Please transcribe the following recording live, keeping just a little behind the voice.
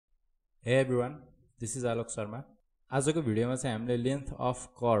Hey everyone, this is Alok Sharma. आजको भिडियोमा चाहिँ हामीले लेन्थ अफ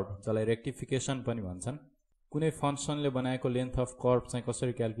कर्व जसलाई रेक्टिफिकेसन पनि भन्छन् कुनै फंक्सनले बनाएको लेन्थ अफ कर्व चाहिँ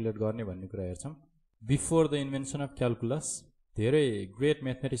कसरी क्याल्कुलेट गर्ने भन्ने कुरा हेर्छौं। बिफोर द इन्भेन्सन अफ क्याल्कुलस धेरै ग्रेट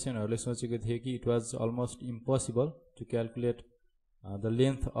म्याथमेटिशियनहरुले सोचेको थिए कि it was almost impossible to calculate the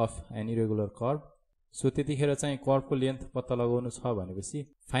length of an irregular curve. So त्यतिखेर चाहिँ कर्वको लेन्थ पत्ता लगाउनु छ भनेपछि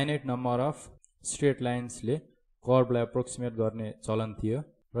finite number of straight लाइन्सले कर्वलाई approximate गर्ने चलन थियो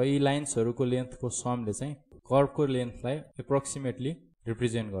र यी लाइन्सहरुको लेन्थको समले चाहिँ कर्वको लेन्थलाई एप्रोक्सिमेटली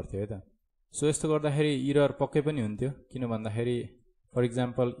रिप्रेजेन्ट गर्थ्यो है त। सो यस्तो गर्दाखेरि इरर पक्कै पनि हुन्थ्यो, किन भन्दाखेरि फर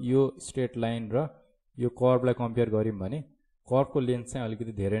एक्जाम्पल यो स्ट्रेट लाइन र यो कर्वलाई कम्पेयर गर्यौं भने कर्वको लेन्थ चाहिँ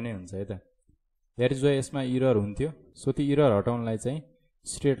अलिकति धेरै नै हुन्छ है त। दैट इज व्हाई यसमा इरर हुन्थ्यो। सो ती इरर हटाउनलाई चाहिँ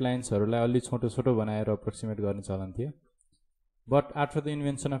स्ट्रेट लाइन्सहरुलाई अलि छोटो छोटो बनाएर अप्रोक्सिमेट गर्ने चलन थियो। But after the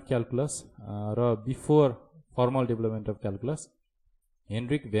invention of क्याल्कुलस र before formal development of क्याल्कुलस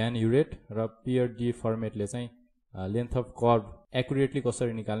Heinrich van ह्युरेट र पियर डी फर्मेटले चाहिँ लेन्थ अफ कर्व एक्युरेटली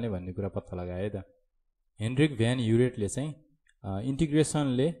कसरी निकाल्ने भन्ने कुरा पत्ता लगाए त। हेनरिक भ्यान ह्युरेटले चाहिँ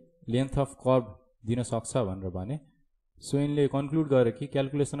इन्टिग्रेसनले लेन्थ अफ कर्व दिन सक्छ भनेर भने। सो यिनले कन्क्लुड गरे कि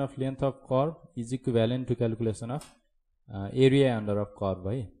calculation of length of curve is equivalent to calculation of area under of curve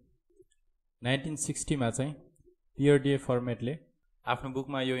है। 1960 मा चाहिँ पियर डी फर्मेटले आफ्नो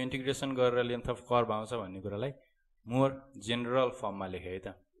बुकमा यो इन्टिग्रेसन गरेर लेन्थ अफ कर्व आउँछ भन्ने कुरालाई मोर जेनरल फर्ममा लेखे है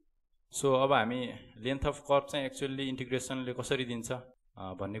त। सो अब हामी लेन्थ अफ कर्व चाहिँ एक्चुअली इन्टिग्रेसनले कसरी दिन्छ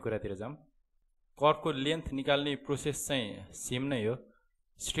भन्ने कुरातिर जाउँ। कर्वको लेन्थ निकाल्ने प्रोसेस चाहिँ सेम नै हो।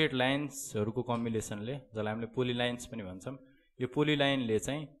 स्ट्रेट लाइन्सहरुको कम्बिनेसनले, जसलाई हामीले पोलिलाइन्स पनि भन्छौं, यो पोलिलाइनले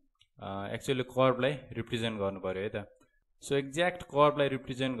चाहिँ एक्चुअली कर्वलाई रिप्रेजेन्ट गर्नु पर्यो है त। सो एक्ज्याक्ट कर्वलाई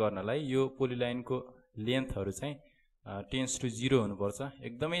रिप्रेजेन्ट गर्नलाई यो पोलिलाइनको लेन्थहरु चाहिँ टेन्स टु 0 हुनुपर्छ,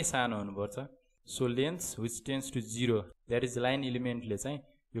 एकदमै सानो हुनुपर्छ। So length which tense to 0 that is line एलिमेन्टले चाहिँ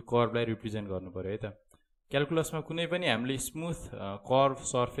यो कर्वलाई रिप्रेजेन्ट गर्नु पर्यो है त। क्याल्कुलसमा कुनै पनि हामीले स्मुथ कर्व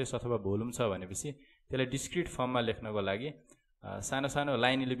सर्फेस अथवा भोल्युम छ भनेपछि त्यसलाई डिस्क्रिट फर्ममा लेख्नको लागि सानो सानो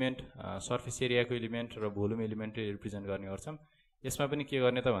लाइन एलिमेन्ट, सर्फेस एरियाको एलिमेन्ट र भोल्युम एलिमेन्टले रिप्रेजेन्ट गर्ने गर्छौं। यसमा पनि के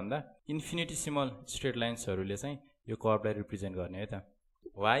गर्ने त भन्दा इन्फिनिटेसिमल स्ट्रेट लाइन्सहरुले चाहिँ यो कर्वलाई रिप्रेजेन्ट गर्ने है त।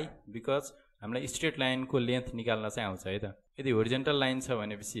 व्हाई? बिकज हामीलाई स्ट्रेट लाइनको लेन्थ निकाल्न चाहिँ आउँछ है त। यदि होरिजेन्टल लाइन छ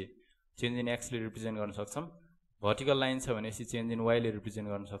भनेपछि चेन्ज इन एक्स ले रिप्रेजेन्ट गर्न सक्छौं, भर्टिकल लाइन छ भनेपछि चेन्ज इन वाइ ले रिप्रेजेन्ट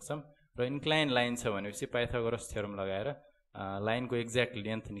गर्न सक्छौं, र इन्क्लाइन लाइन छ भनेपछि पाइथागोरस थ्योरम लगाएर लाइनको एक्ज्याक्ट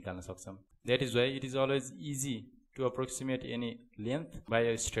लेन्थ निकाल्न सक्छौं। That is why it is always easy to approximate any length by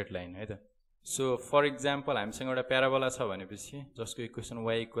a straight line है त। सो फर एक्जाम्पल हामीसँग एउटा प्याराबोला छ भनेपछि जसको equation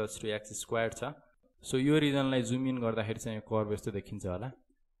y equals to x squared छ। सो यो रिजनलाई जुम इन गर्दाखेरि चाहिँ यो कर्व यस्तो देखिन्छ होला,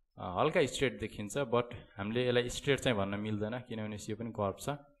 हल्का स्ट्रेट देखिन्छ, बट हामीले यसलाई स्ट्रेट चाहिँ भन्न मिल्दैन किनभने यो पनि कर्व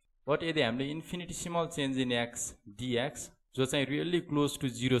छ। बट यदि हामीले infinitesimal change in x dx जो चाहिँ रियली क्लोज टु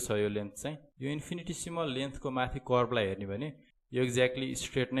 0 छ, यो लेन्थ चाहिँ यो इन्फिनिटेसिमल लेन्थको माथि कर्वलाई हेर्ने भने यो एक्ज्याक्टली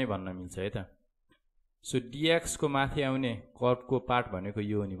स्ट्रेट नै भन्न मिल्छ है त। सो dx को माथि आउने कर्वको पार्ट भनेको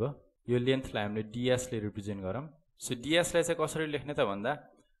यो हुने भयो। यो लेन्थलाई हामीले ds ले रिप्रेजेन्ट गरौँ। सो ds लाई चाहिँ कसरी लेख्ने त भन्दा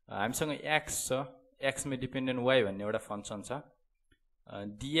हामीसँग x छ, x मा डिपेन्डेन्ट y भन्ने एउटा फंक्सन छ।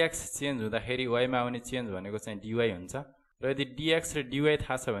 dx चेन्ज हुँदाखेरि y मा आउने चेन्ज भनेको चाहिँ dy हुन्छ, र यदि dx र dy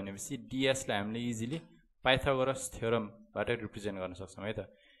थाहा छ भनेपछि ds लाई हामीले इजिली पाइथागोरस थ्योरमबाट रिप्रेजेन्ट गर्न सक्छौं है त।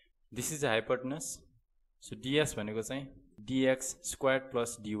 This is a hypotenuse. So ds भनेको चाहिँ dx squared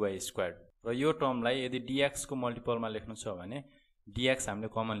plus dy squared, र यो टर्मलाई यदि dx को मल्टिपलमा लेख्नु छ भने dx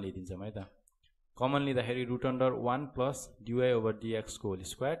हामीले कमन लिइदिन्छौं है त। कमन लिँदाखेरि root under 1 plus dy over dx को होल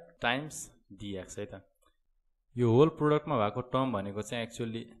स्क्वायर टाइम्स dx है त। यो होल प्रोडक्टमा भएको टर्म भनेको चाहिँ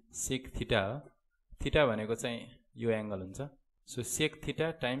एक्चुअली सेक थीटा हो। थीटा भनेको चाहिँ यो एंगल हुन्छ। So sec theta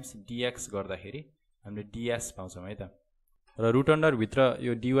times dx गर्दाखेरि हामीले ds पाउँछौं है त। र रुट अन्डर भित्र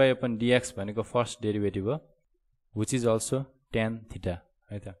यो dy अपन dx भनेको फर्स्ट डेरिभेटिभ हो, which is also tan theta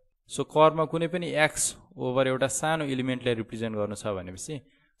है त। सो कर्वमा कुनै पनि x ओभर एउटा सानो एलिमेन्टलाई रिप्रेजेन्ट गर्नु छ भनेपछि,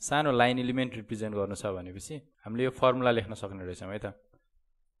 सानो लाइन एलिमेन्ट रिप्रेजेन्ट गर्नु छ भनेपछि हामीले यो फर्मुला लेख्न सक्ने रहेछौं है त।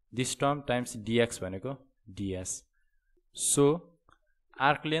 दिस टर्म टाइम्स dx भनेको ds। So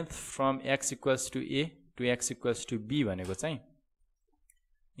arc length from x equals to a to x equals to b भनेको चाहिँ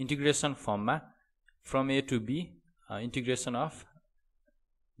इन्टिग्रेसन फर्ममा from a to b integration of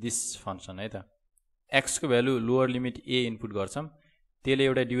this function है त। x को value lower limit a input गर्छौं, त्यसले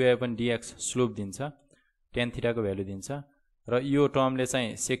एउटा dy अपन dx स्लोप दिन्छ, tan थीटा को भ्यालु दिन्छ, र यो टर्मले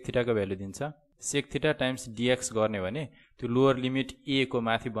चाहिँ sec थीटा को भ्यालु दिन्छ। sec थीटा टाइम्स dx गर्ने भने त्यो लोअर लिमिट a को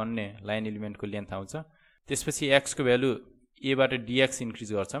माथि बन्ने लाइन एलिमेन्टको लेन्थ आउँछ। त्यसपछि x को भ्यालु a बाट dx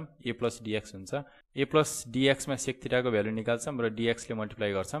इन्क्रिज गर्छौं, a प्लस dx हुन्छ। a प्लस dx मा sec थीटा को भ्यालु निकाल्छौं र dx ले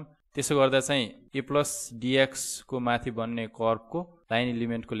मल्टिप्लाई गर्छौं, त्यसो गर्दा चाहिँ a plus dx को माथि बन्ने कर्वको लाइन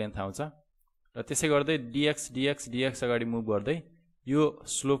एलिमेन्टको लेन्थ आउँछ र त्यसै गर्दै dx अगाडि मुभ गर्दै यो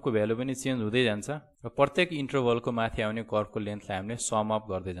स्लोपको भ्यालु पनि चेन्ज हुँदै जान्छ र प्रत्येक इन्टरभलको माथि आउने कर्वको लेन्थलाई हामीले सम अप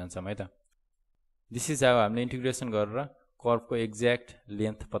गर्दै जान्छौँ है त दिस इज हाउ हामीले इन्टिग्रेसन गरेर कर्वको एक्ज्याक्ट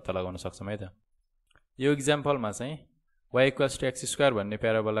लेन्थ पत्ता लगाउन सक्छौँ है त यो एक्जाम्पलमा चाहिँ y = x² भन्ने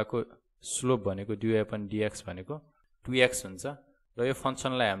प्याराबोलाको स्लोप भनेको dy/dx भनेको 2x हुन्छ र यो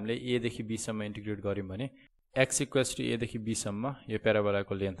फंक्सनलाई हामीले a देखि b सम्म इन्टिग्रेट गर्यौं भने x = a देखि b सम्म यो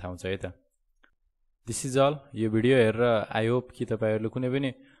प्याराबोलाको लेन्थ आउँछ है त दिस इज अल यो भिडियो हेरेर आई होप कि तपाईहरुले कुनै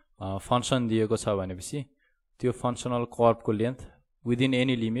पनि फंक्सन दिएको छ भनेपछि त्यो फंक्सनल कर्वको लेन्थ विदिन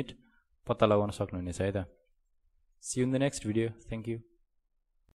एनी लिमिट पत्ता लगाउन सक्नुहुनेछ है त C you in the next video thank you